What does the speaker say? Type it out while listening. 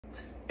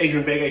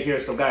Adrian Vega here.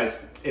 So guys,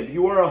 if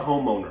you are a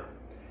homeowner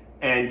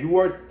and you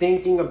are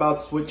thinking about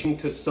switching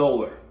to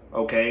solar,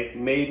 okay,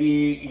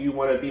 maybe you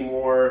want to be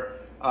more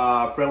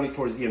friendly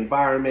towards the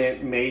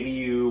environment, maybe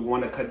you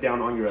want to cut down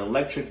on your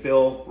electric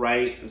bill,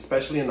 right?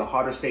 Especially in the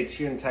hotter states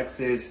here in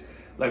Texas,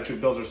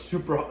 electric bills are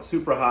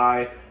super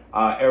high.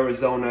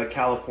 Arizona,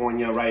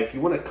 California, right? If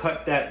you want to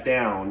cut that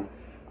down,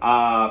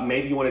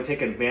 maybe you want to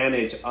take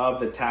advantage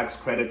of the tax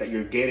credit that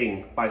you're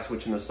getting by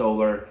switching to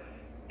solar.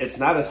 It's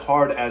not as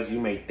hard as you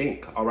may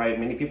think, all right?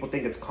 Many people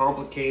think it's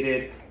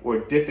complicated or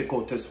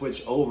difficult to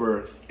switch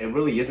over. It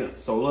really isn't.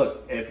 So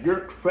look, if your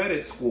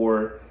credit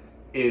score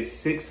is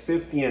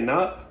 650 and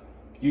up,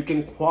 you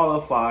can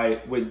qualify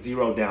with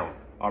zero down,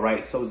 all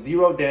right? So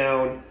zero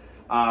down,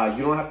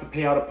 you don't have to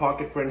pay out of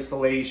pocket for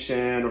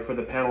installation or for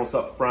the panels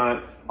up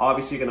front.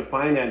 Obviously, you're gonna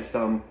finance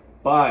them,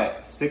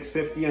 but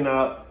 650 and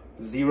up,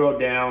 zero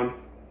down,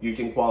 you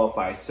can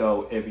qualify.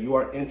 So if you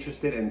are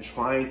interested in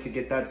trying to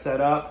get that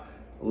set up,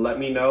 let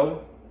me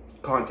know.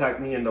 Contact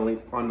me on the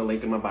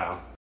link in my bio.